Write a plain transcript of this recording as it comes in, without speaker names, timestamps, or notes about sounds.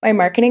My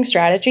marketing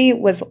strategy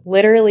was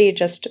literally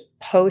just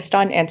post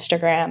on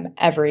Instagram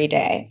every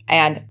day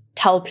and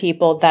tell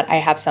people that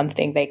I have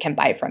something they can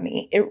buy from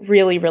me. It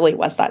really, really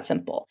was that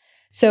simple.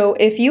 So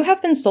if you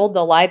have been sold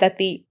the lie that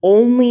the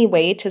only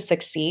way to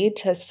succeed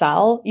to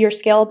sell your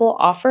scalable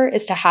offer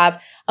is to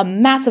have a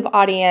massive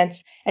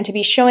audience and to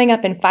be showing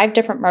up in 5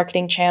 different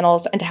marketing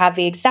channels and to have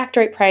the exact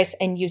right price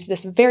and use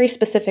this very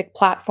specific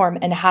platform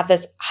and have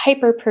this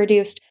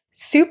hyper-produced,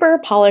 super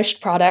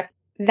polished product,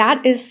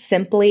 that is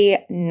simply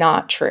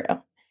not true.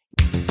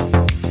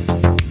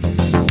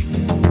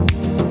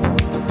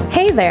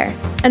 Hey there,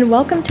 and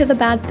welcome to The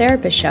Bad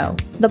Therapist Show,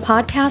 the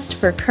podcast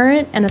for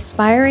current and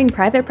aspiring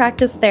private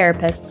practice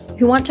therapists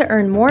who want to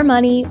earn more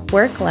money,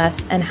 work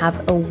less, and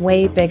have a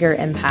way bigger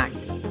impact.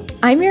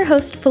 I'm your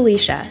host,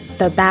 Felicia,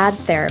 the Bad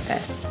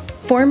Therapist,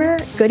 former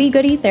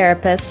goody-goody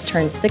therapist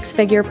turned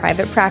 6-figure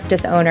private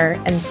practice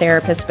owner and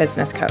therapist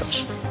business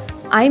coach.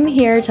 I'm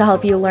here to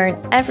help you learn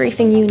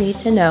everything you need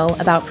to know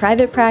about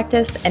private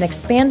practice and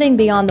expanding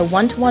beyond the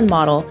one-to-one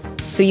model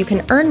so you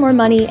can earn more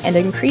money and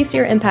increase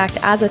your impact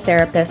as a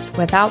therapist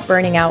without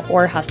burning out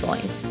or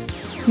hustling.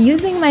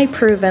 Using my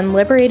proven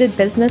liberated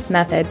business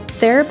method,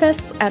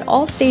 therapists at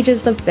all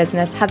stages of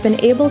business have been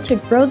able to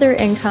grow their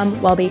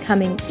income while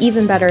becoming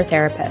even better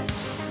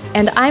therapists.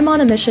 And I'm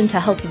on a mission to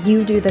help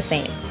you do the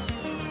same.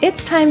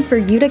 It's time for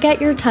you to get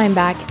your time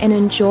back and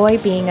enjoy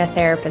being a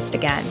therapist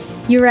again.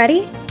 You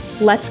ready?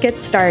 Let's get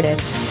started.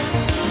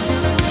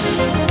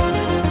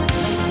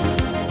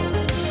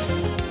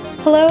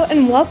 Hello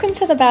and welcome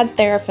to The Bad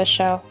Therapist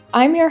Show.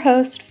 I'm your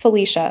host,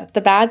 Felicia,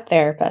 the Bad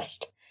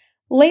Therapist.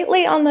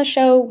 Lately on the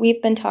show,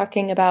 we've been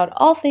talking about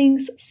all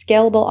things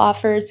scalable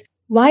offers,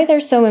 why they're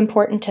so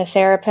important to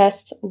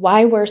therapists,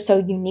 why we're so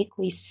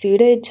uniquely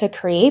suited to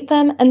create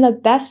them, and the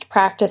best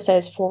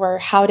practices for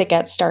how to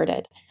get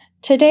started.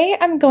 Today,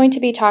 I'm going to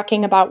be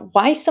talking about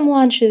why some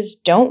launches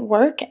don't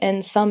work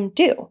and some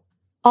do.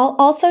 I'll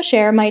also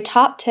share my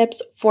top tips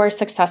for a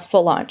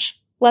successful launch.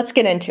 Let's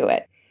get into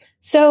it.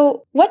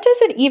 So, what does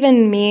it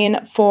even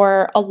mean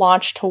for a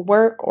launch to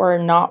work or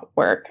not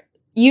work?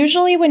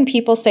 Usually when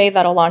people say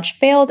that a launch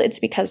failed,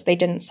 it's because they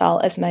didn't sell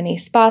as many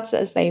spots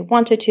as they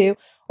wanted to,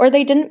 or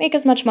they didn't make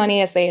as much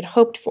money as they had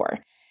hoped for.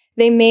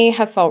 They may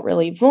have felt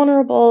really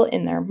vulnerable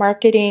in their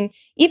marketing,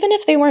 even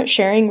if they weren't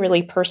sharing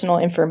really personal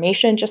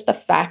information, just the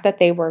fact that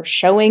they were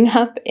showing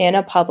up in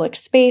a public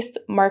space,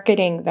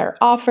 marketing their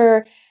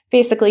offer,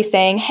 basically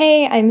saying,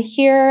 hey, I'm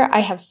here, I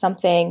have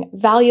something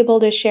valuable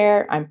to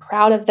share, I'm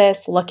proud of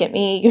this, look at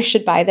me, you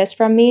should buy this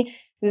from me.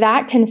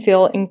 That can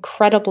feel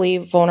incredibly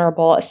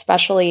vulnerable,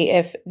 especially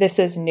if this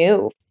is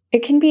new.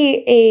 It can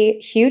be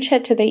a huge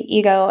hit to the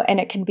ego, and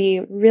it can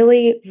be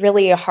really,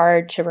 really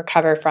hard to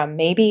recover from.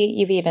 Maybe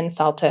you've even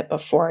felt it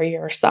before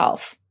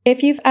yourself.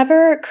 If you've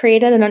ever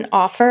created an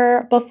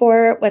offer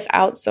before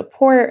without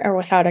support or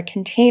without a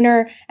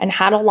container and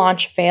had a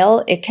launch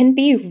fail, it can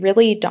be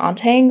really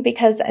daunting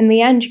because in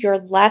the end, you're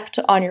left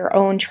on your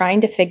own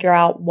trying to figure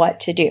out what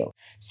to do.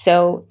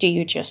 So do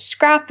you just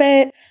scrap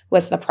it?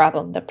 Was the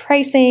problem the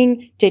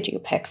pricing? Did you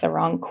pick the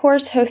wrong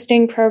course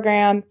hosting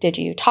program? Did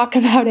you talk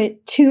about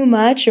it too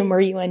much and were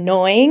you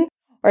annoying?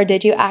 Or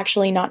did you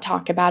actually not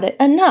talk about it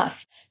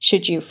enough?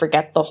 Should you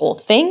forget the whole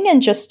thing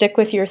and just stick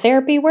with your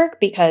therapy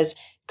work because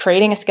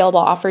creating a scalable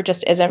offer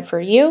just isn't for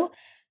you?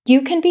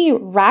 You can be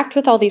racked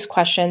with all these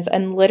questions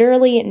and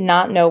literally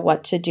not know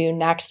what to do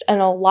next.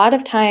 And a lot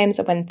of times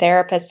when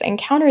therapists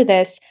encounter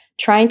this,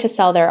 trying to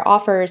sell their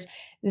offers,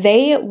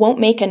 they won't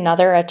make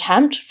another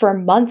attempt for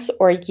months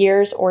or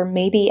years or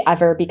maybe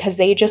ever because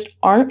they just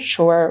aren't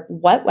sure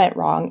what went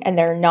wrong and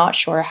they're not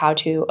sure how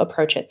to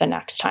approach it the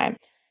next time.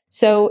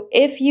 So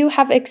if you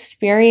have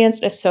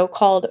experienced a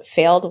so-called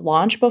failed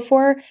launch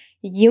before,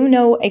 you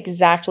know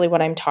exactly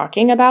what I'm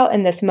talking about,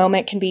 and this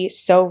moment can be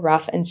so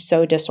rough and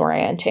so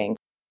disorienting.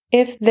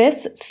 If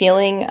this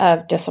feeling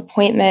of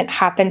disappointment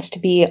happens to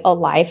be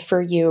alive for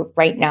you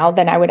right now,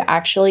 then I would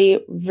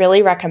actually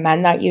really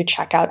recommend that you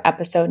check out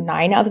episode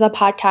 9 of the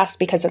podcast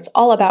because it's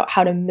all about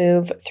how to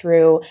move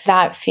through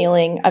that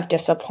feeling of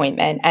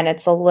disappointment. And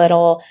it's a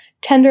little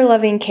tender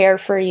loving care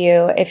for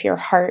you if your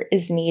heart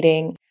is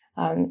needing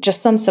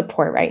just some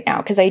support right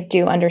now, because I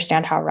do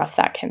understand how rough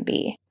that can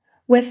be.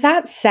 With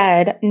that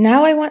said,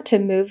 now I want to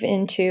move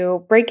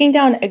into breaking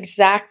down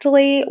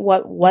exactly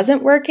what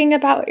wasn't working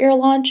about your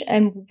launch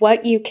and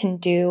what you can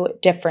do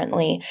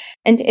differently.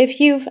 And if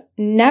you've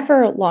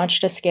never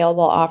launched a scalable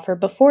offer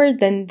before,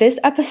 then this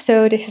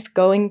episode is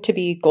going to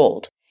be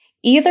gold.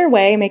 Either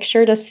way, make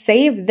sure to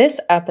save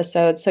this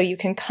episode so you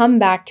can come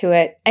back to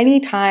it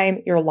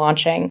anytime you're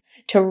launching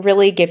to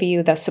really give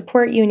you the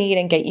support you need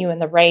and get you in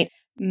the right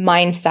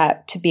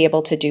mindset to be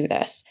able to do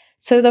this.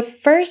 So the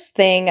first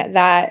thing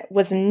that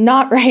was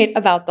not right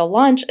about the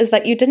launch is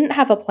that you didn't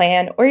have a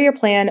plan or your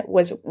plan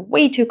was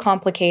way too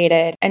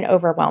complicated and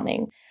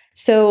overwhelming.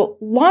 So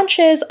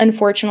launches,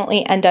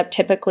 unfortunately, end up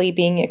typically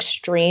being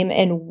extreme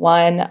in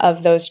one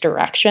of those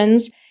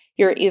directions.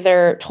 You're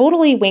either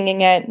totally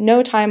winging it,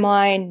 no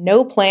timeline,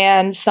 no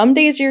plan. Some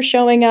days you're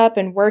showing up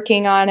and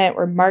working on it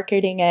or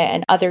marketing it,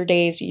 and other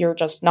days you're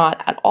just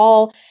not at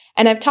all.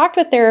 And I've talked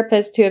with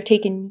therapists who have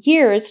taken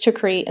years to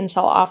create and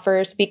sell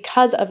offers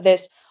because of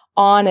this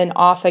on and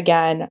off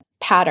again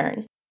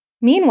pattern.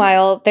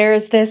 Meanwhile,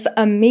 there's this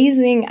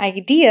amazing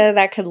idea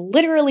that could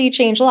literally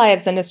change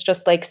lives, and it's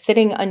just like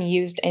sitting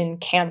unused in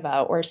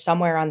Canva or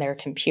somewhere on their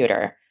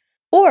computer.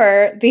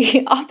 Or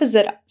the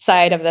opposite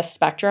side of the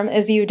spectrum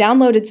is you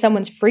downloaded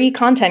someone's free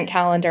content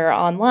calendar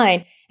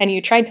online and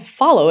you tried to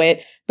follow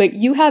it, but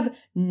you have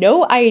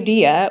no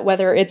idea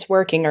whether it's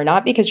working or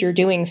not because you're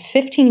doing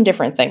 15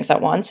 different things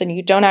at once and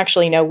you don't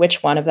actually know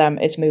which one of them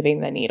is moving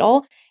the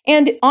needle.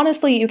 And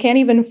honestly, you can't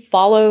even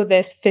follow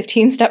this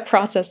 15-step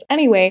process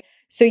anyway.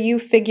 So you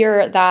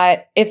figure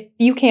that if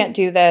you can't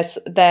do this,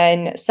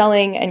 then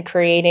selling and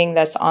creating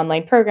this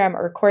online program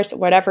or course,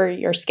 whatever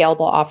your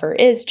scalable offer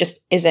is,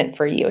 just isn't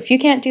for you. If you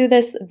can't do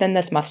this, then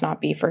this must not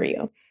be for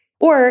you.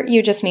 Or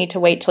you just need to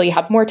wait till you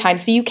have more time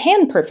so you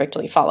can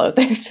perfectly follow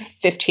this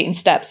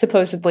 15-step,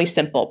 supposedly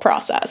simple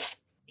process.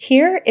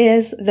 Here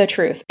is the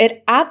truth.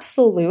 It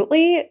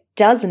absolutely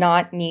does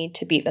not need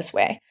to be this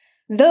way.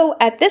 Though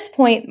at this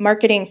point,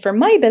 marketing for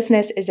my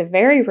business is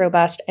very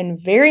robust and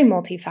very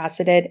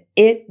multifaceted,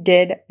 it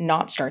did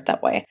not start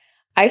that way.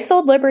 I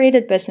sold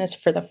Liberated Business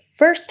for the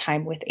first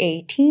time with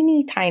a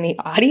teeny tiny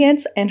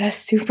audience and a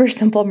super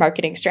simple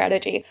marketing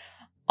strategy.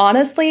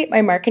 Honestly,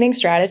 my marketing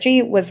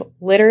strategy was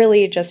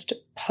literally just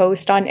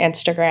post on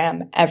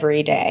Instagram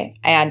every day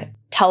and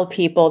tell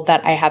people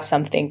that I have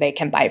something they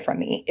can buy from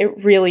me.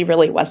 It really,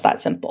 really was that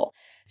simple.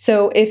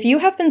 So if you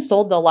have been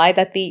sold the lie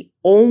that the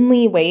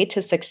only way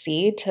to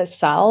succeed to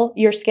sell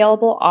your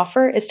scalable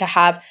offer is to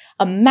have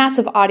a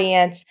massive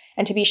audience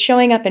and to be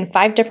showing up in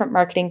 5 different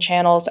marketing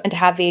channels and to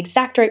have the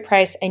exact right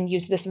price and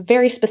use this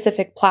very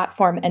specific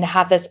platform and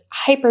have this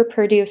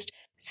hyper-produced,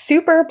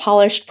 super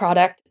polished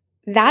product,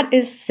 that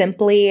is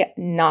simply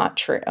not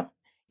true.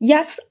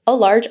 Yes, a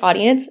large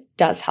audience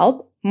does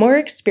help. More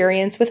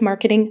experience with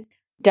marketing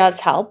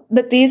does help,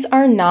 but these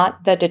are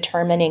not the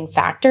determining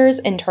factors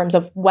in terms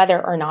of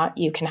whether or not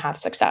you can have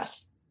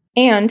success.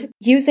 And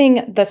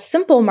using the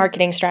simple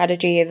marketing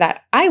strategy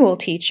that I will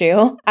teach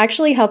you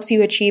actually helps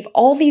you achieve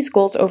all these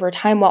goals over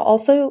time while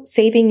also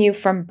saving you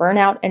from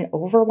burnout and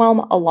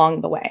overwhelm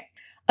along the way.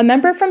 A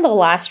member from the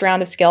last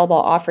round of Scalable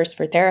Offers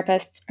for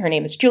Therapists, her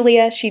name is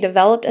Julia, she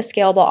developed a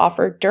scalable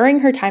offer during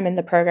her time in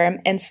the program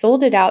and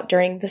sold it out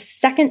during the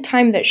second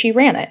time that she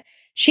ran it.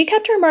 She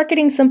kept her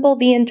marketing simple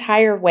the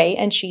entire way,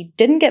 and she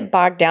didn't get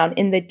bogged down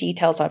in the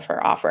details of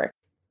her offer.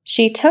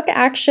 She took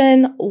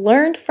action,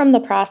 learned from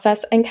the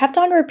process, and kept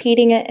on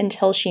repeating it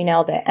until she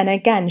nailed it. And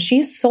again,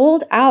 she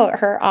sold out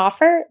her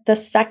offer the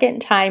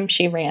second time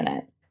she ran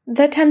it.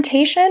 The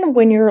temptation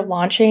when you're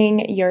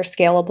launching your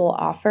scalable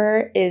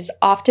offer is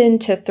often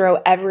to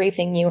throw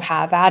everything you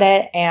have at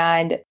it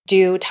and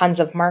do tons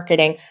of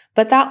marketing,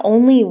 but that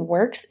only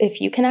works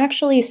if you can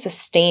actually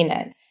sustain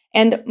it.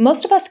 And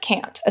most of us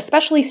can't,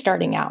 especially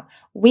starting out.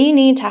 We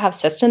need to have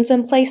systems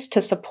in place to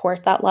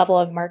support that level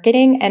of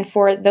marketing. And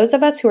for those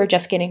of us who are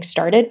just getting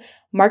started,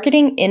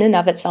 marketing in and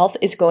of itself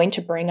is going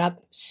to bring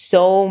up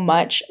so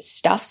much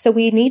stuff. So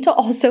we need to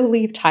also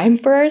leave time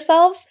for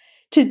ourselves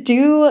to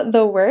do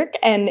the work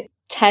and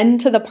tend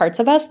to the parts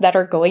of us that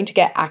are going to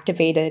get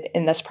activated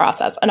in this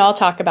process. And I'll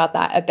talk about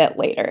that a bit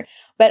later.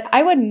 But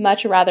I would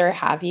much rather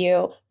have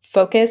you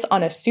focus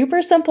on a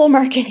super simple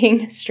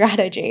marketing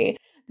strategy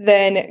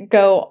than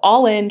go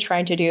all in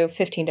trying to do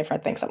 15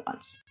 different things at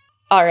once.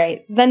 All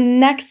right, the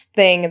next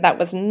thing that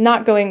was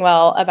not going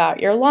well about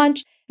your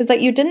launch is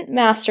that you didn't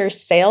master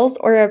sales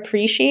or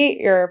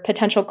appreciate your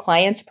potential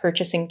client's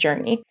purchasing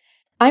journey.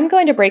 I'm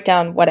going to break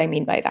down what I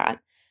mean by that.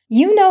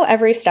 You know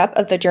every step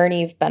of the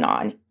journey you've been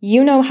on.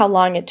 You know how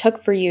long it took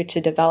for you to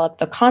develop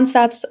the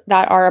concepts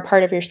that are a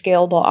part of your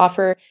scalable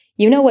offer.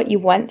 You know what you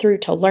went through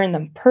to learn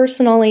them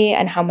personally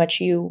and how much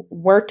you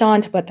worked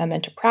on to put them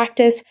into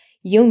practice.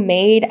 You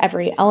made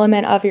every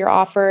element of your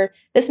offer.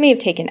 This may have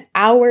taken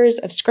hours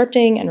of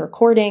scripting and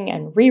recording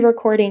and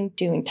re-recording,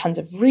 doing tons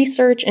of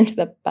research into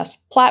the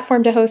best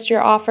platform to host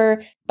your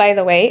offer. By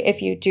the way,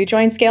 if you do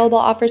join Scalable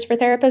Offers for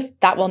Therapists,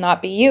 that will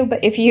not be you.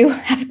 But if you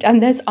have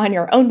done this on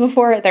your own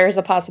before, there is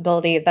a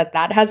possibility that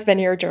that has been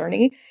your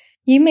journey.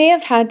 You may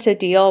have had to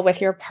deal with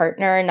your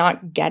partner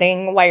not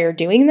getting why you're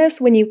doing this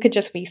when you could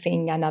just be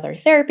seeing another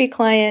therapy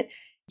client.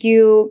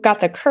 You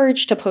got the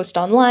courage to post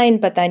online,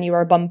 but then you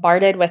are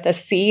bombarded with a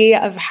sea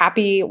of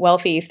happy,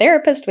 wealthy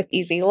therapists with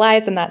easy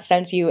lives, and that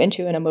sends you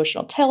into an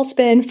emotional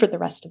tailspin for the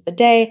rest of the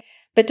day.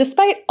 But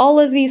despite all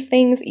of these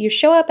things, you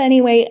show up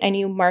anyway and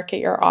you market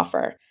your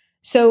offer.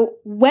 So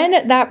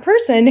when that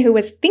person who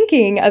was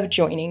thinking of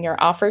joining your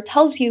offer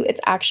tells you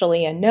it's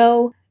actually a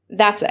no,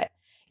 that's it.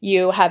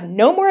 You have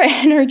no more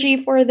energy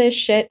for this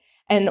shit.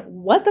 And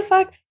what the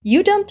fuck?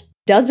 You dumped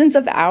dozens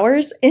of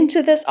hours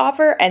into this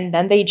offer and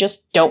then they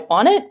just don't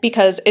want it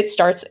because it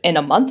starts in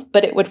a month,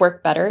 but it would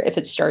work better if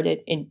it started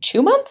in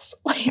 2 months.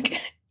 Like,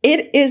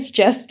 it is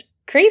just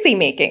crazy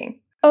making.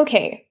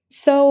 Okay,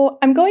 so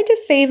I'm going to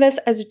say this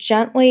as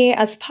gently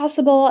as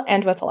possible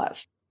and with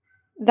love.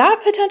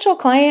 That potential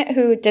client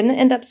who didn't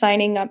end up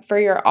signing up for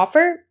your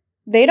offer,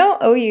 they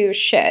don't owe you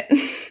shit,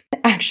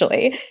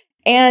 actually.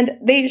 And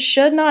they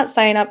should not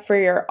sign up for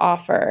your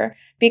offer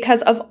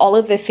because of all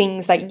of the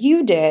things that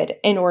you did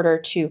in order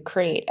to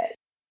create it.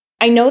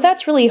 I know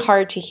that's really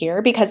hard to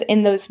hear because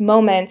in those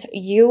moments,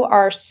 you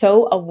are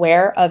so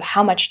aware of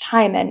how much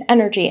time and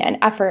energy and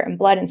effort and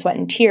blood and sweat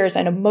and tears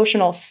and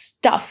emotional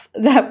stuff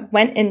that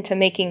went into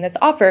making this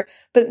offer,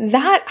 but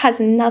that has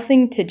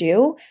nothing to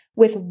do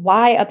with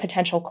why a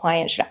potential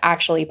client should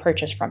actually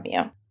purchase from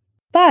you.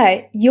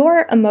 But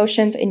your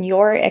emotions and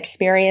your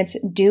experience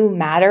do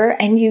matter,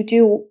 and you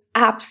do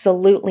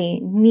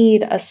absolutely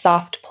need a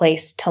soft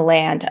place to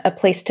land, a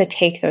place to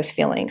take those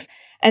feelings.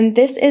 And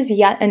this is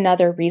yet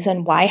another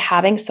reason why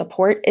having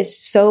support is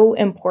so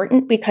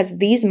important, because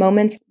these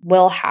moments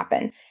will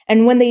happen.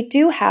 And when they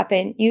do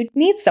happen, you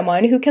need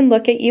someone who can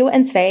look at you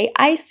and say,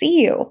 I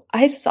see you.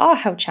 I saw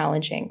how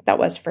challenging that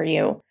was for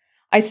you.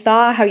 I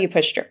saw how you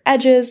pushed your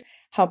edges,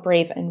 how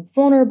brave and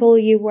vulnerable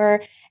you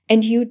were.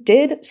 And you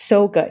did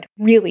so good.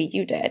 Really,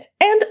 you did.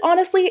 And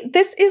honestly,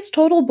 this is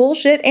total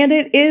bullshit, and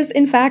it is,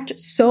 in fact,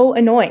 so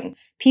annoying.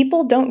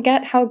 People don't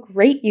get how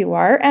great you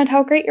are and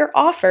how great your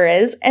offer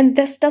is, and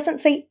this doesn't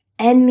say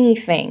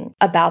anything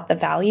about the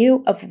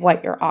value of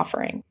what you're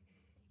offering.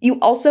 You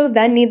also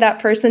then need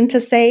that person to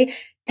say,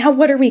 now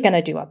what are we going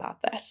to do about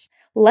this?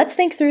 Let's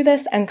think through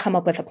this and come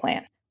up with a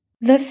plan.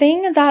 The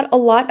thing that a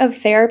lot of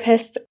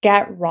therapists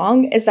get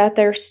wrong is that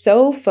they're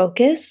so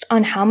focused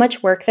on how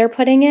much work they're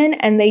putting in,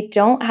 and they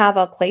don't have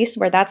a place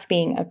where that's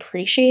being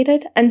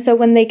appreciated. And so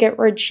when they get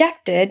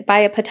rejected by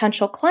a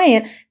potential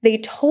client, they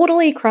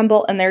totally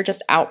crumble and they're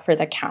just out for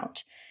the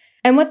count.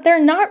 And what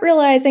they're not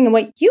realizing, and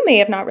what you may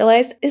have not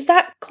realized, is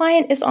that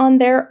client is on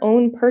their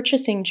own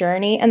purchasing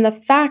journey, and the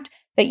fact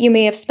that you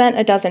may have spent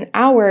a dozen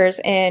hours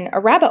in a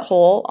rabbit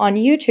hole on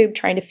YouTube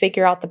trying to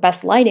figure out the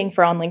best lighting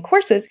for online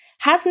courses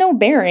has no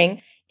bearing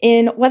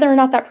in whether or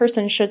not that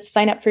person should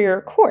sign up for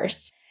your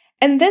course.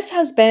 And this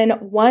has been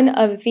one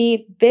of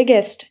the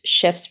biggest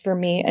shifts for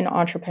me in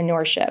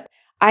entrepreneurship.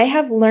 I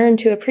have learned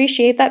to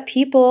appreciate that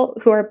people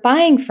who are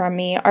buying from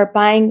me are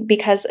buying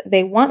because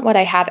they want what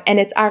I have,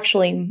 and it's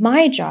actually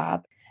my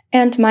job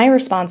and my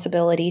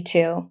responsibility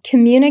to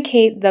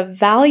communicate the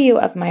value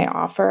of my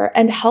offer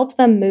and help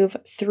them move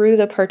through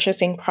the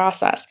purchasing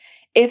process.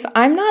 If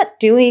I'm not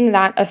doing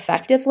that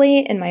effectively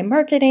in my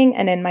marketing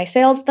and in my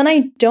sales, then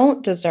I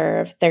don't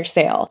deserve their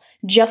sale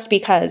just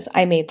because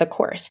I made the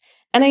course.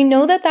 And I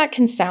know that that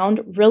can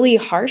sound really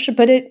harsh,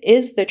 but it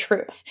is the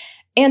truth.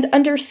 And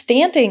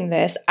understanding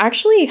this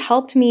actually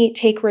helped me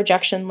take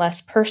rejection less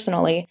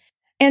personally.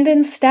 And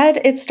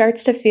instead, it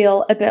starts to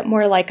feel a bit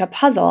more like a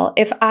puzzle.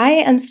 If I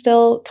am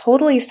still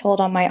totally sold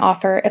on my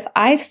offer, if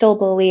I still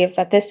believe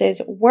that this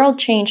is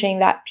world-changing,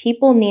 that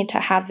people need to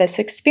have this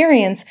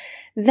experience,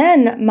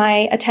 then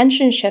my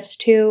attention shifts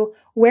to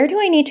where do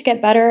I need to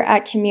get better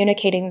at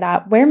communicating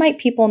that? Where might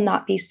people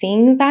not be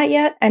seeing that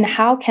yet? And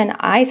how can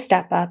I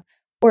step up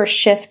or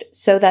shift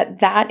so that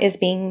that is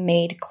being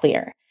made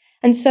clear?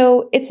 And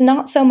so it's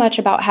not so much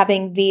about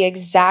having the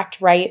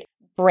exact right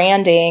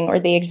branding or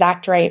the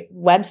exact right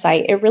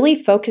website. It really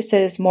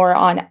focuses more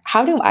on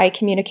how do I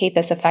communicate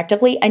this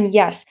effectively? And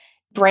yes,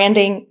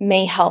 branding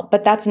may help,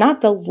 but that's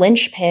not the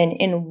linchpin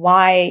in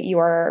why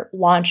your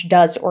launch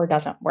does or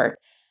doesn't work.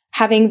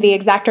 Having the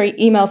exact right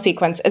email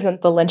sequence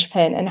isn't the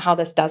linchpin in how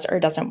this does or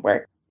doesn't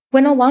work.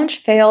 When a launch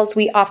fails,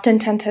 we often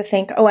tend to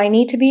think, oh, I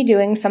need to be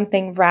doing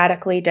something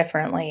radically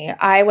differently.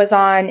 I was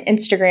on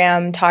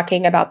Instagram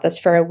talking about this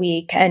for a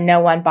week and no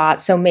one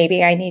bought, so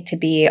maybe I need to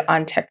be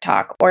on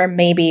TikTok, or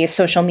maybe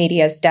social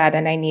media is dead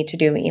and I need to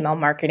do email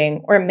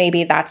marketing, or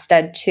maybe that's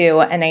dead too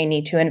and I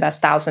need to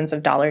invest thousands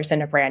of dollars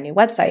in a brand new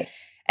website.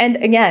 And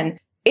again,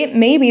 it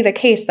may be the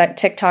case that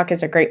TikTok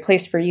is a great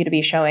place for you to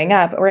be showing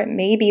up, or it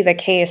may be the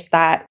case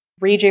that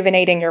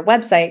rejuvenating your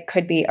website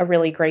could be a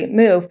really great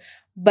move.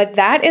 But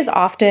that is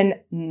often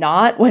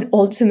not what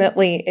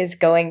ultimately is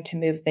going to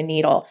move the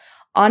needle.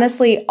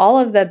 Honestly, all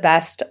of the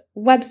best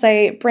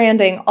website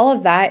branding, all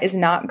of that is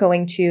not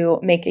going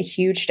to make a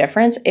huge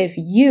difference if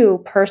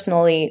you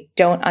personally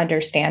don't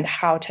understand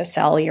how to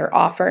sell your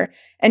offer.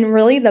 And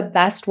really the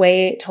best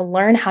way to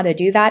learn how to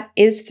do that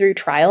is through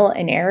trial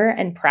and error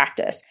and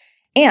practice.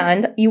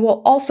 And you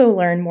will also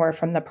learn more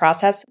from the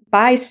process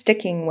by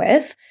sticking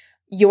with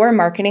your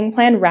marketing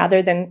plan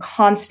rather than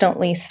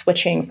constantly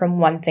switching from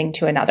one thing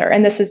to another.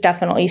 And this is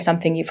definitely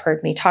something you've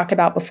heard me talk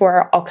about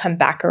before. I'll come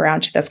back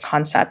around to this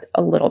concept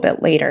a little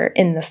bit later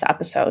in this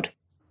episode.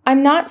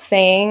 I'm not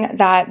saying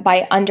that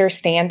by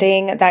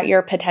understanding that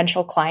your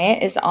potential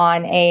client is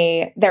on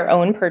their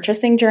own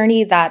purchasing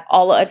journey, that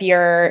all of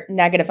your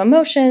negative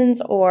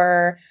emotions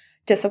or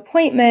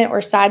disappointment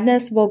or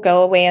sadness will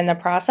go away in the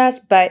process,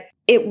 but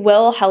it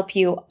will help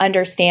you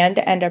understand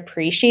and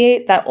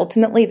appreciate that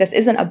ultimately this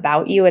isn't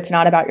about you. It's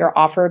not about your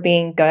offer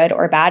being good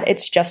or bad.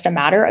 It's just a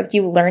matter of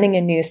you learning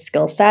a new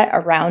skill set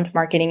around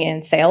marketing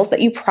and sales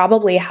that you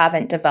probably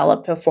haven't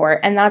developed before.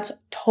 And that's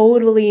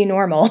totally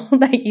normal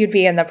that you'd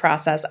be in the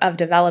process of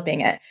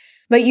developing it.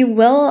 But you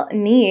will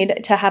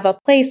need to have a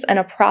place and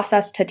a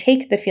process to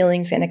take the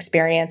feelings and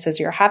experiences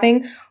you're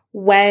having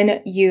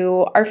when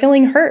you are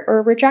feeling hurt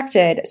or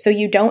rejected so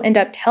you don't end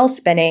up tail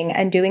spinning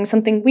and doing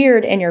something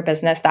weird in your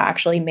business that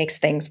actually makes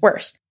things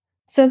worse.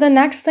 So the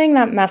next thing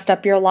that messed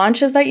up your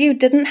launch is that you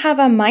didn't have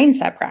a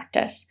mindset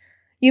practice.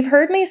 You've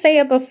heard me say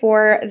it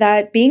before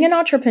that being an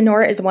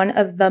entrepreneur is one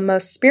of the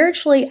most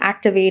spiritually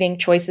activating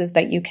choices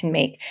that you can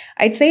make.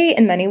 I'd say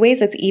in many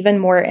ways it's even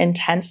more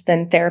intense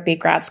than therapy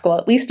grad school.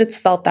 At least it's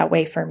felt that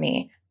way for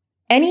me.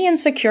 Any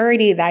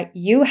insecurity that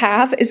you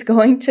have is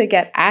going to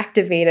get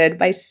activated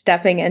by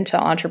stepping into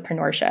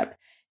entrepreneurship.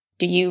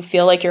 Do you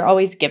feel like you're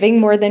always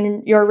giving more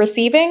than you're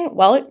receiving?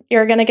 Well,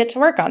 you're going to get to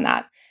work on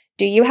that.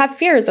 Do you have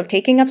fears of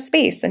taking up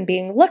space and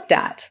being looked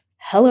at?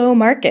 Hello,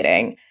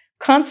 marketing.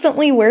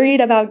 Constantly worried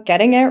about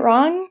getting it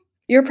wrong?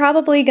 You're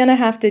probably going to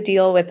have to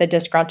deal with a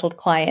disgruntled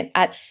client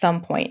at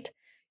some point.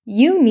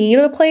 You need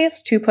a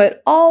place to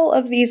put all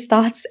of these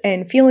thoughts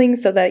and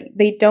feelings so that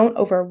they don't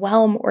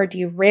overwhelm or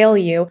derail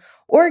you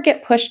or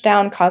get pushed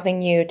down,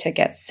 causing you to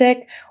get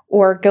sick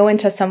or go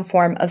into some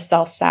form of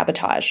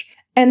self-sabotage.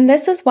 And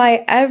this is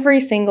why every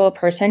single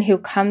person who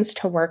comes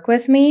to work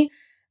with me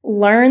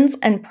learns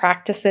and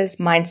practices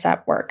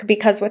mindset work,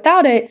 because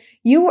without it,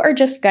 you are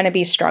just going to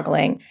be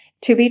struggling.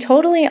 To be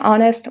totally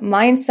honest,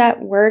 mindset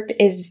work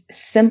is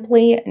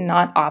simply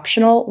not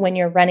optional when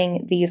you're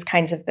running these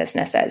kinds of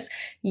businesses.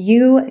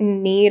 You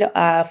need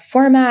a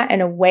format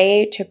and a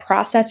way to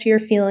process your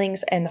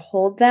feelings and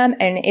hold them.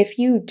 And if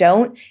you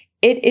don't,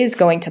 it is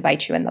going to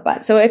bite you in the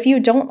butt. So if you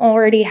don't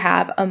already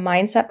have a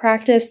mindset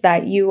practice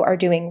that you are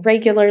doing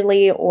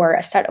regularly or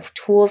a set of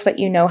tools that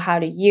you know how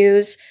to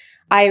use,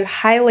 I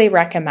highly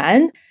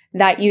recommend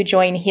that you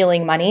join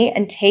Healing Money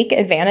and take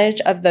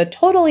advantage of the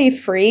totally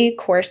free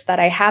course that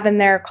I have in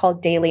there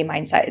called Daily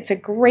Mindset. It's a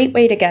great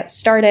way to get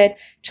started,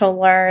 to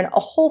learn a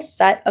whole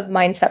set of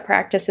mindset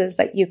practices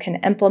that you can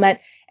implement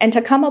and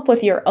to come up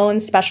with your own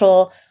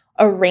special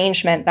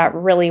arrangement that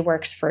really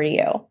works for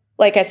you.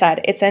 Like I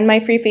said, it's in my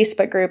free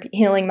Facebook group,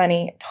 Healing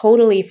Money,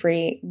 totally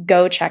free.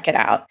 Go check it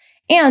out.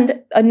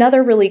 And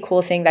another really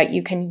cool thing that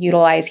you can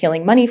utilize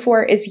Healing Money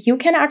for is you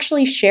can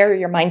actually share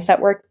your mindset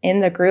work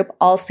in the group.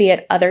 I'll see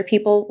it, other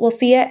people will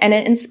see it, and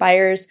it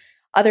inspires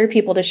other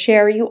people to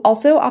share. You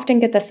also often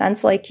get the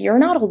sense like you're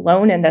not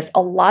alone in this.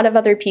 A lot of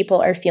other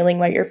people are feeling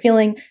what you're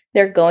feeling.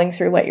 They're going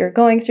through what you're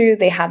going through.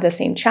 They have the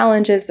same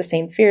challenges, the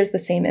same fears, the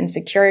same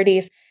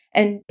insecurities.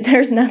 And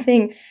there's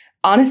nothing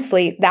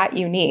honestly that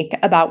unique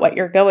about what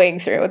you're going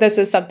through. This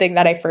is something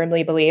that I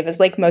firmly believe is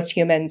like most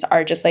humans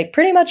are just like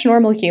pretty much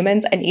normal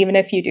humans. And even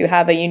if you do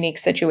have a unique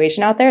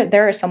situation out there,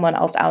 there is someone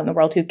else out in the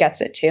world who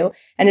gets it too.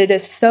 And it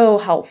is so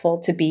helpful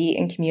to be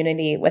in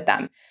community with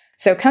them.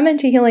 So come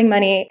into Healing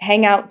Money,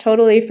 hang out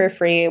totally for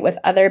free with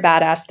other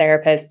badass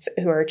therapists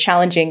who are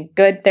challenging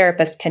good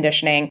therapist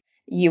conditioning.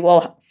 You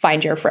will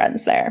find your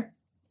friends there.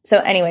 So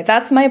anyway,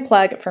 that's my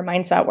plug for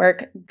mindset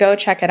work. Go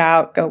check it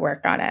out. Go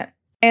work on it.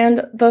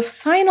 And the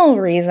final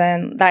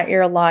reason that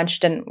your launch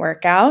didn't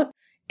work out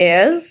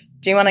is,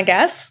 do you want to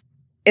guess?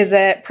 Is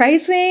it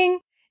pricing?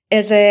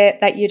 Is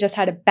it that you just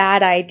had a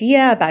bad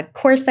idea, a bad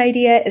course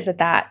idea? Is it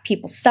that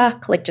people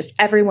suck, like just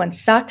everyone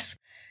sucks?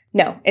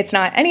 No, it's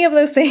not any of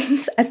those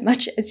things. As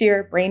much as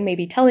your brain may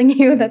be telling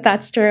you that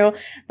that's true,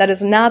 that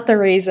is not the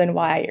reason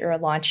why your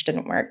launch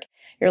didn't work.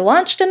 Your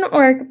launch didn't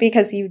work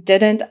because you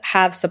didn't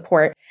have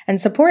support. And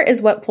support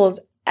is what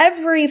pulls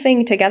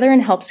everything together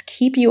and helps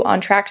keep you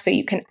on track so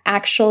you can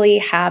actually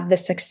have the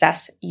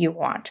success you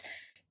want.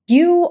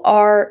 You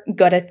are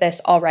good at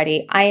this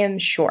already, I am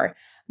sure.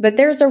 But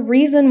there's a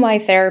reason why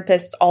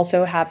therapists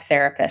also have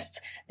therapists.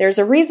 There's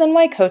a reason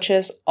why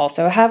coaches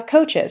also have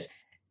coaches.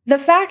 The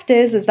fact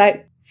is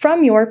that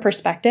from your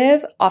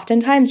perspective,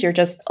 oftentimes you're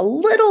just a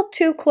little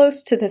too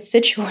close to the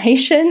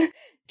situation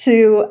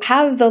to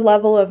have the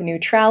level of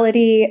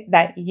neutrality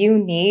that you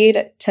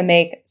need to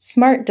make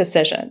smart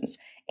decisions.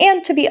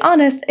 And to be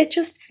honest, it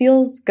just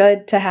feels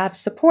good to have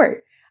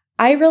support.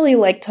 I really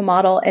like to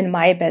model in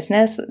my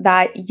business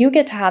that you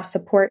get to have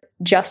support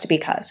just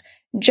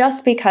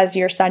because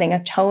you're setting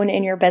a tone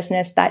in your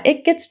business that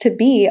it gets to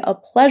be a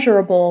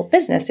pleasurable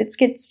business. It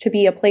gets to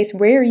be a place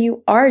where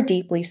you are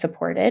deeply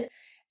supported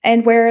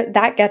and where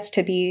that gets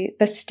to be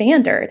the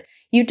standard.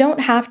 You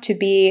don't have to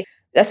be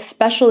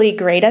especially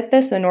great at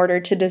this in order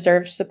to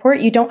deserve support.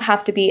 You don't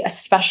have to be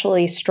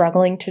especially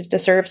struggling to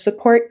deserve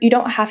support. You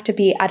don't have to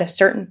be at a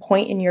certain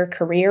point in your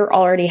career,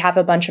 already have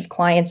a bunch of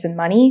clients and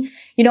money.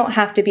 You don't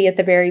have to be at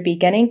the very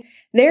beginning.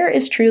 There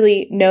is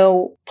truly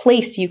no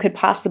place you could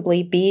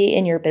possibly be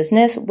in your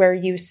business where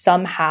you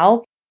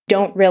somehow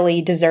don't really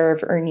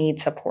deserve or need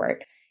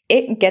support.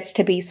 It gets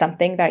to be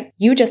something that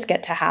you just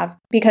get to have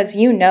because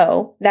you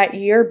know that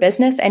your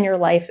business and your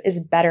life is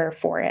better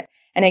for it.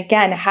 And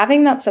again,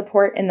 having that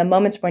support in the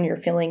moments when you're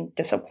feeling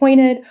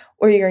disappointed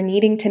or you're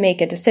needing to make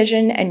a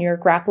decision and you're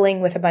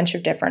grappling with a bunch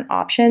of different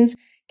options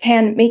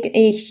can make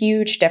a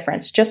huge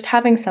difference. Just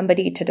having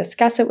somebody to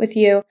discuss it with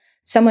you,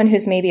 someone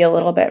who's maybe a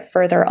little bit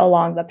further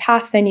along the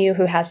path than you,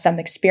 who has some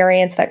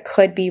experience that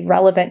could be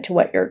relevant to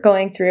what you're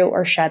going through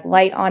or shed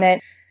light on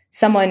it.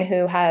 Someone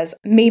who has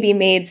maybe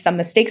made some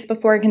mistakes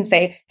before can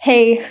say,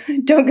 hey,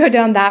 don't go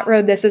down that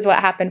road. This is what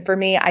happened for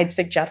me. I'd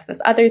suggest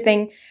this other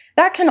thing.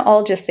 That can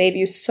all just save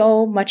you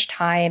so much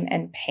time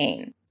and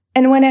pain.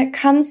 And when it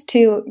comes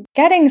to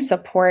getting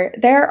support,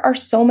 there are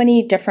so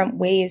many different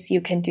ways you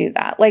can do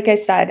that. Like I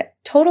said,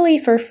 totally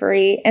for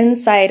free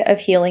inside of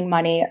Healing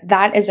Money.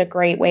 That is a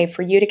great way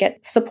for you to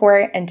get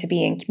support and to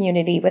be in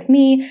community with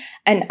me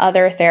and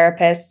other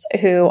therapists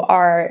who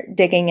are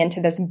digging into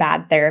this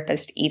bad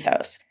therapist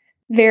ethos.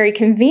 Very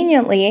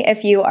conveniently,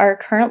 if you are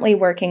currently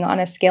working on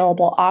a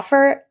scalable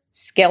offer,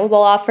 Scalable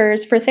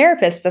Offers for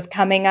Therapists is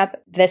coming up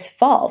this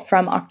fall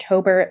from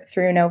October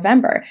through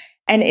November.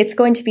 And it's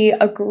going to be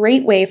a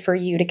great way for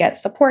you to get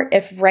support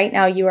if right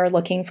now you are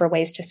looking for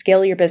ways to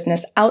scale your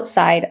business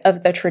outside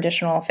of the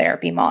traditional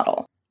therapy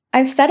model.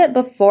 I've said it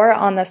before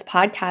on this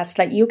podcast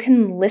that you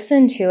can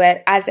listen to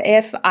it as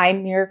if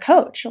I'm your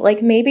coach.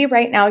 Like maybe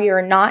right now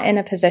you're not in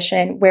a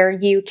position where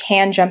you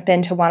can jump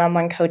into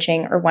one-on-one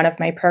coaching or one of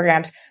my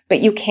programs,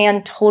 but you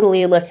can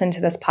totally listen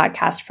to this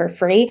podcast for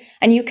free.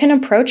 And you can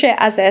approach it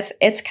as if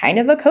it's kind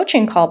of a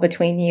coaching call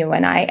between you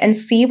and I and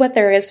see what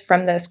there is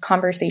from this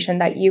conversation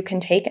that you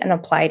can take and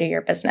apply to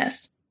your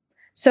business.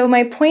 So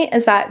my point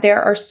is that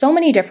there are so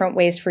many different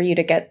ways for you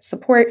to get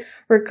support,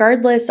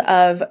 regardless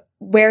of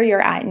where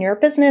you're at in your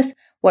business,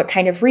 what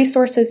kind of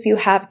resources you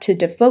have to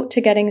devote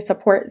to getting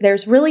support.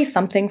 There's really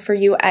something for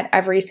you at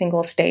every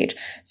single stage.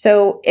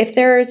 So if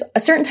there's a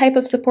certain type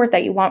of support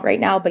that you want right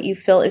now, but you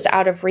feel is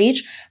out of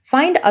reach,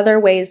 find other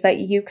ways that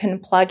you can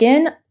plug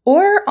in,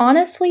 or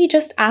honestly,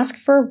 just ask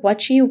for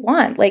what you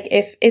want. Like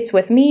if it's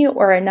with me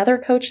or another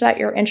coach that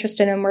you're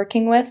interested in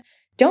working with,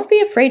 don't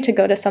be afraid to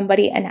go to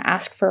somebody and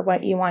ask for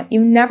what you want.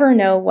 You never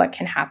know what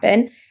can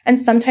happen. And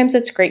sometimes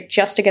it's great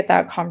just to get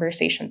that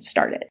conversation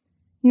started.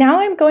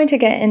 Now I'm going to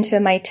get into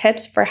my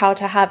tips for how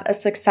to have a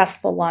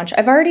successful launch.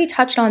 I've already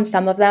touched on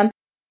some of them,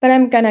 but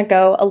I'm going to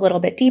go a little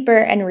bit deeper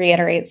and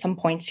reiterate some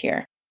points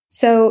here.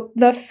 So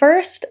the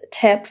first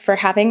tip for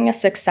having a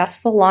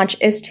successful launch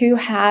is to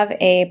have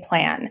a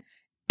plan.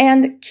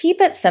 And keep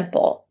it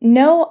simple.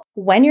 Know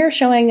when you're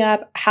showing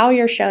up, how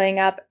you're showing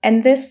up,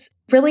 and this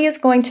really is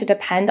going to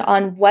depend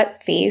on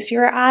what phase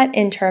you're at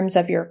in terms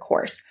of your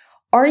course.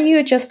 Are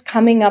you just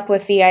coming up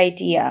with the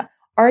idea?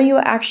 Are you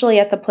actually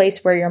at the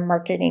place where you're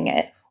marketing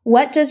it?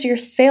 What does your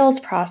sales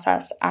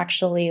process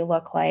actually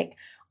look like?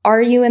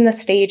 Are you in the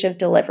stage of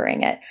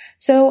delivering it?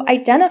 So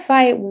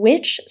identify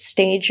which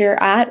stage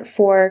you're at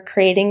for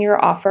creating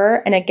your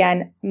offer. And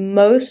again,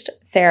 most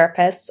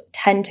therapists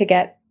tend to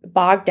get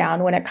bogged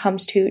down when it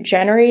comes to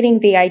generating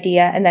the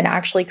idea and then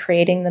actually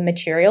creating the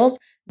materials.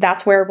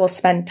 That's where we'll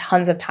spend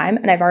tons of time.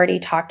 And I've already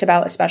talked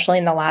about, especially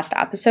in the last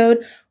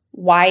episode,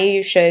 why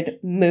you should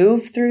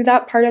move through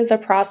that part of the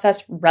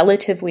process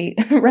relatively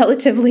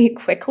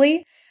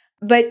quickly.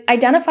 But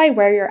identify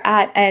where you're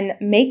at and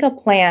make a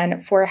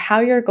plan for how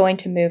you're going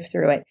to move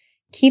through it.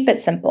 Keep it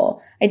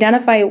simple.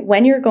 Identify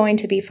when you're going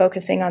to be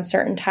focusing on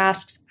certain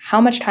tasks,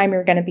 how much time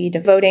you're going to be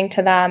devoting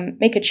to them.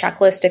 Make a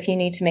checklist if you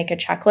need to make a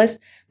checklist.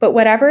 But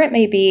whatever it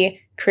may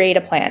be, create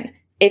a plan.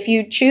 If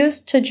you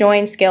choose to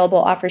join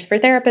Scalable Offers for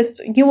Therapists,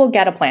 you will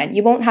get a plan.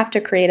 You won't have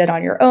to create it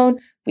on your own.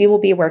 We will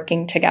be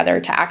working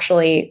together to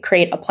actually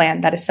create a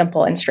plan that is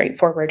simple and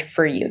straightforward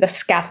for you. The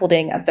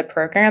scaffolding of the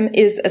program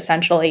is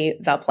essentially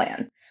the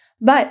plan.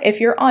 But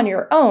if you're on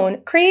your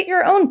own, create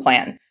your own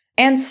plan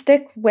and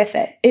stick with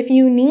it. If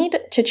you need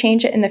to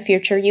change it in the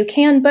future, you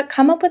can, but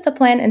come up with a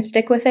plan and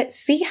stick with it.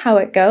 See how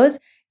it goes.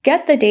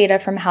 Get the data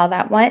from how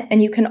that went,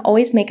 and you can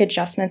always make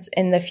adjustments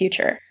in the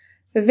future.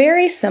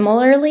 Very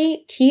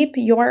similarly, keep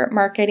your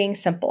marketing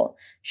simple.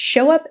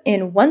 Show up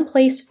in one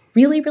place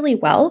really, really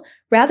well,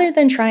 rather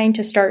than trying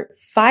to start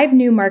 5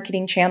 new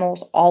marketing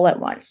channels all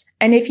at once.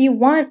 And if you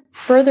want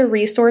further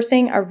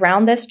resourcing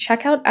around this,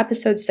 check out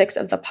episode 6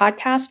 of the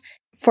podcast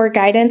for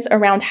guidance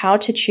around how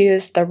to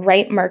choose the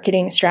right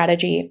marketing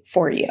strategy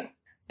for you.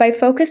 By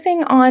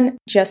focusing on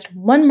just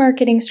one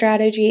marketing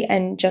strategy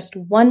and just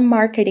one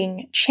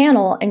marketing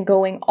channel and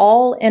going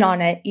all in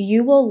on it,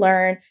 you will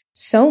learn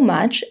so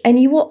much, and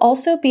you will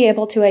also be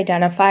able to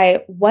identify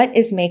what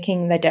is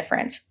making the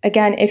difference.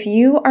 Again, if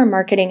you are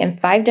marketing in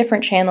 5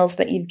 different channels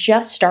that you've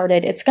just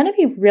started, it's going to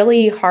be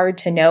really hard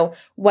to know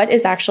what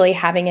is actually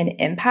having an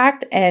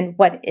impact and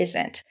what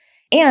isn't.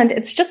 And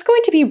it's just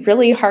going to be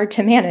really hard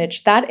to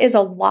manage. That is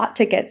a lot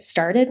to get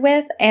started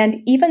with.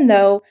 And even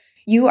though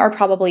you are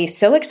probably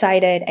so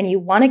excited and you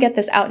want to get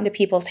this out into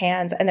people's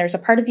hands, and there's a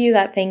part of you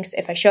that thinks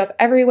if I show up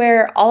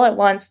everywhere all at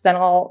once, then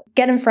I'll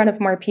get in front of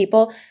more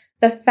people.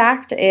 The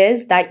fact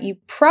is that you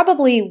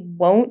probably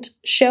won't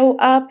show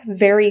up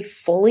very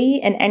fully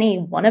in any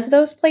one of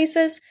those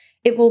places.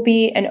 It will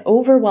be an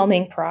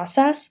overwhelming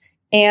process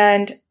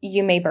and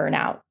you may burn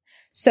out.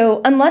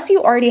 So unless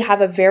you already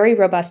have a very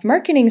robust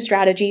marketing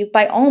strategy,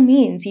 by all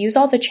means, use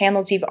all the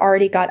channels you've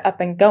already got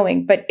up and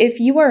going. But if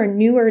you are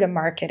newer to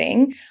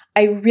marketing,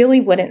 I really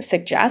wouldn't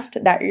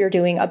suggest that you're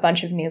doing a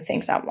bunch of new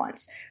things at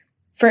once.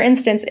 For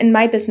instance, in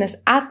my business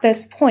at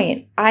this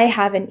point, I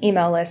have an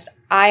email list.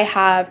 I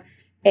have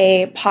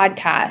a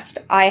podcast.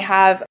 I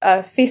have a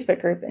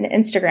Facebook group, an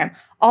Instagram.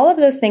 All of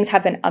those things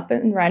have been up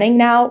and running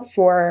now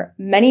for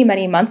many,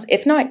 many months,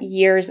 if not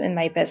years in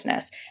my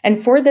business.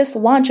 And for this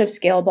launch of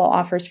Scalable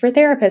Offers for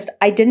Therapists,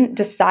 I didn't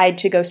decide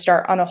to go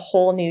start on a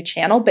whole new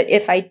channel. But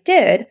if I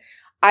did,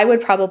 I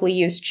would probably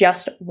use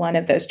just one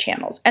of those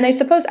channels. And I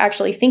suppose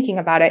actually thinking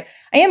about it,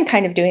 I am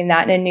kind of doing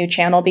that in a new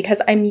channel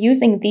because I'm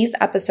using these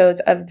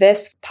episodes of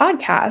this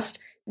podcast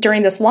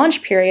during this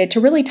launch period to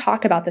really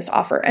talk about this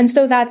offer. And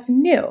so that's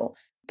new.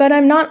 But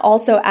I'm not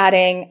also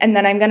adding, and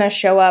then I'm going to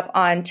show up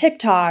on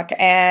TikTok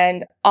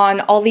and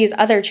on all these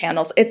other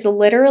channels. It's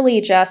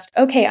literally just,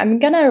 okay, I'm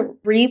going to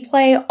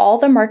replay all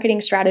the marketing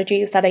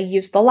strategies that I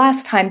used the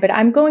last time, but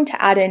I'm going to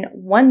add in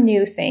one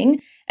new thing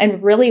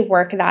and really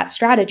work that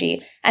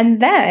strategy. And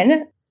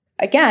then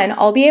again,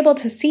 I'll be able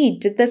to see,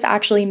 did this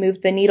actually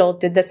move the needle?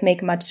 Did this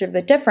make much of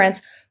a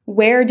difference?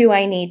 Where do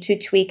I need to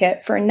tweak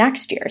it for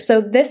next year?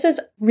 So this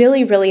is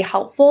really, really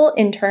helpful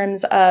in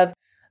terms of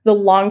the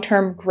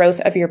long-term growth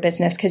of your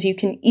business because you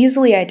can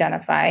easily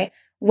identify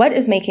what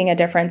is making a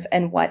difference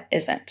and what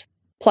isn't.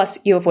 Plus,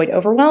 you avoid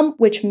overwhelm,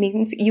 which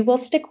means you will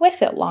stick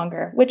with it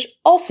longer, which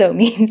also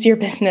means your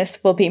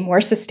business will be more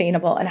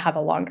sustainable and have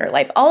a longer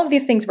life. All of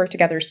these things work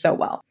together so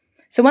well.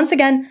 So once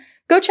again,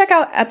 go check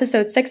out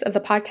episode 6 of the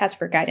podcast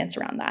for guidance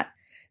around that.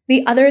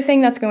 The other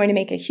thing that's going to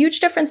make a huge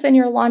difference in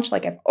your launch,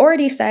 like I've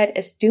already said,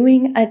 is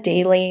doing a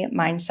daily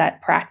mindset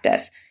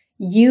practice.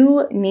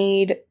 You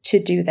need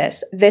to do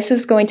this. This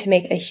is going to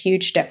make a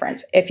huge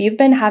difference. If you've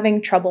been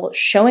having trouble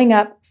showing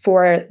up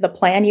for the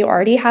plan you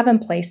already have in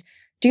place,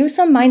 do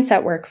some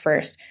mindset work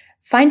first.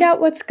 Find out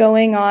what's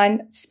going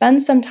on,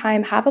 spend some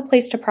time, have a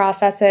place to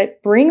process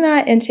it, bring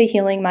that into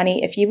Healing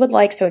Money if you would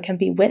like so it can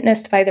be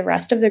witnessed by the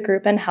rest of the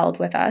group and held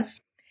with us.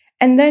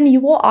 And then you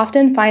will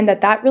often find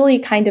that that really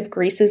kind of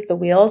greases the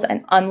wheels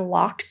and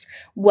unlocks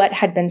what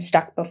had been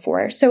stuck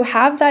before. So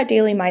have that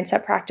daily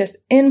mindset practice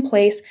in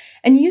place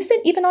and use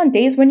it even on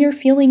days when you're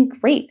feeling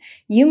great.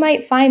 You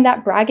might find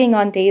that bragging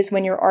on days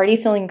when you're already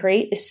feeling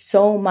great is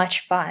so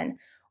much fun.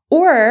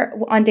 Or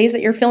on days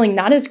that you're feeling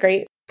not as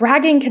great,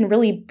 bragging can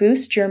really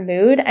boost your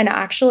mood and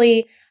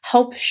actually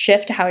help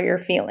shift how you're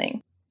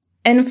feeling.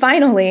 And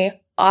finally,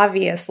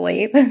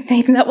 obviously, the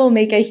thing that will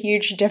make a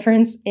huge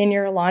difference in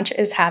your launch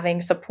is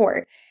having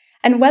support.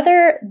 And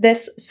whether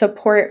this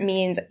support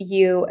means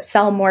you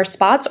sell more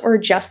spots or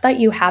just that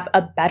you have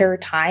a better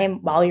time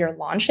while you're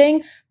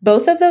launching,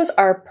 both of those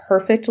are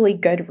perfectly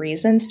good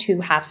reasons to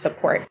have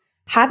support.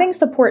 Having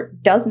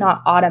support does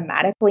not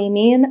automatically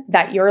mean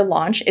that your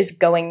launch is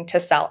going to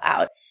sell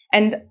out.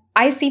 And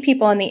I see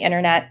people on the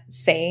internet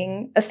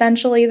saying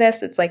essentially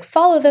this, it's like,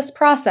 follow this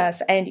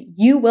process and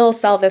you will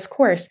sell this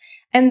course.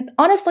 And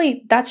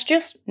honestly, that's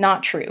just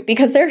not true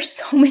because there are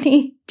so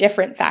many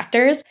different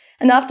factors.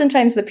 And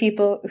oftentimes the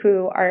people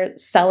who are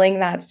selling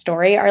that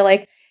story are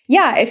like,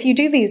 yeah, if you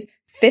do these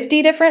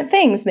 50 different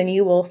things, then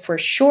you will for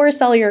sure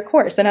sell your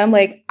course. And I'm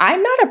like,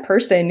 I'm not a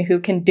person who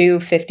can do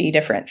 50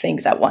 different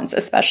things at once,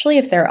 especially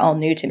if they're all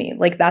new to me.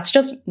 Like that's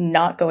just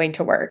not going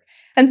to work.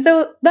 And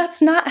so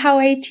that's not how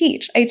I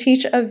teach. I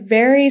teach a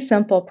very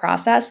simple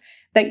process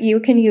that you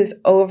can use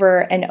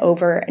over and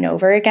over and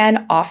over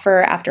again,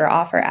 offer after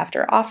offer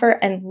after offer,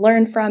 and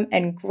learn from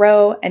and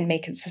grow and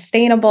make it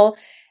sustainable.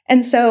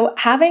 And so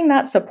having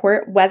that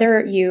support,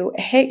 whether you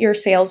hit your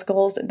sales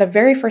goals the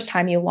very first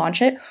time you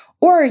launch it,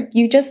 or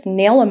you just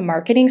nail a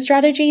marketing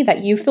strategy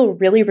that you feel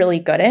really, really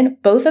good in,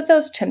 both of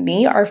those to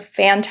me are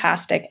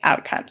fantastic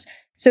outcomes.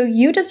 So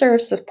you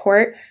deserve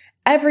support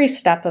every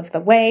step of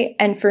the way.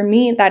 And for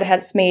me, that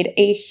has made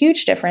a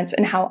huge difference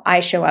in how I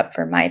show up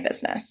for my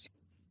business.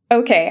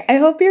 Okay, I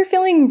hope you're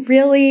feeling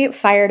really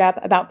fired up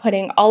about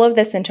putting all of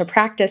this into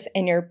practice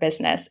in your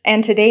business.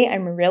 And today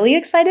I'm really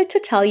excited to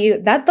tell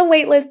you that the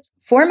waitlist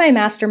for my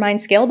mastermind,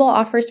 Scalable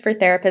Offers for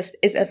Therapists,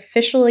 is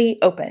officially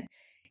open.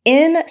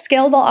 In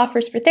Scalable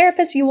Offers for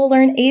Therapists, you will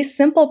learn a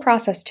simple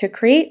process to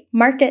create,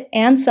 market,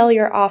 and sell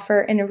your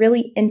offer in a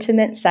really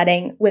intimate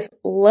setting with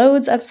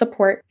loads of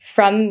support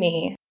from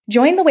me.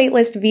 Join the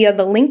waitlist via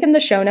the link in the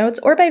show notes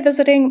or by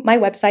visiting my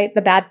website,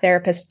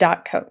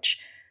 thebadtherapist.coach.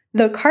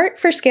 The cart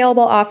for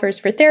Scalable Offers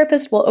for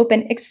Therapists will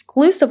open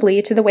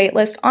exclusively to the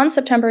waitlist on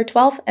September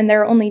 12th, and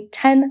there are only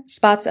 10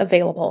 spots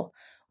available.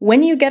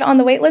 When you get on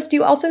the waitlist,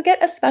 you also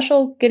get a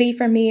special goodie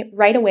from me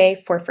right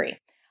away for free.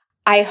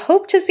 I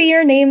hope to see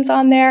your names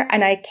on there,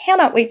 and I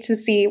cannot wait to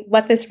see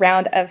what this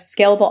round of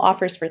Scalable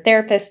Offers for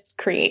Therapists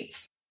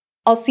creates.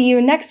 I'll see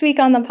you next week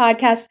on the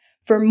podcast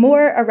for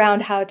more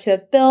around how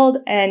to build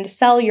and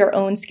sell your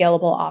own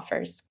scalable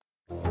offers.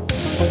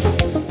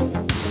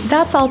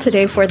 That's all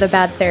today for the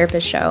Bad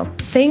Therapist Show.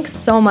 Thanks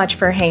so much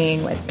for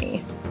hanging with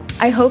me.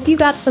 I hope you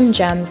got some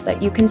gems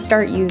that you can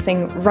start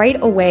using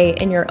right away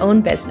in your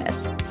own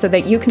business so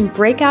that you can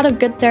break out of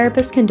good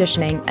therapist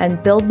conditioning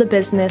and build the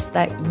business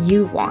that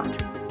you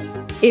want.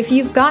 If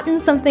you've gotten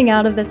something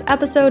out of this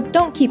episode,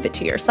 don't keep it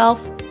to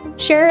yourself.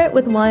 Share it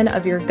with one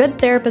of your good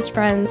therapist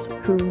friends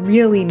who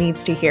really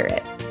needs to hear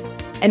it.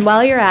 And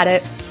while you're at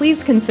it,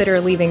 please consider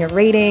leaving a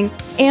rating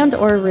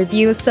and/or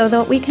review so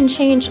that we can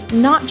change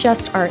not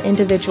just our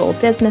individual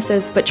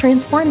businesses, but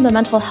transform the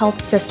mental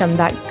health system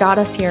that got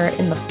us here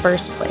in the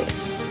first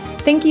place.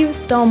 Thank you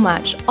so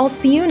much. I'll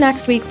see you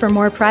next week for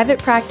more private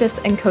practice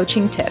and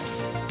coaching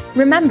tips.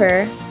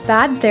 Remember,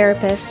 bad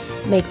therapists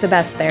make the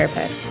best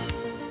therapists.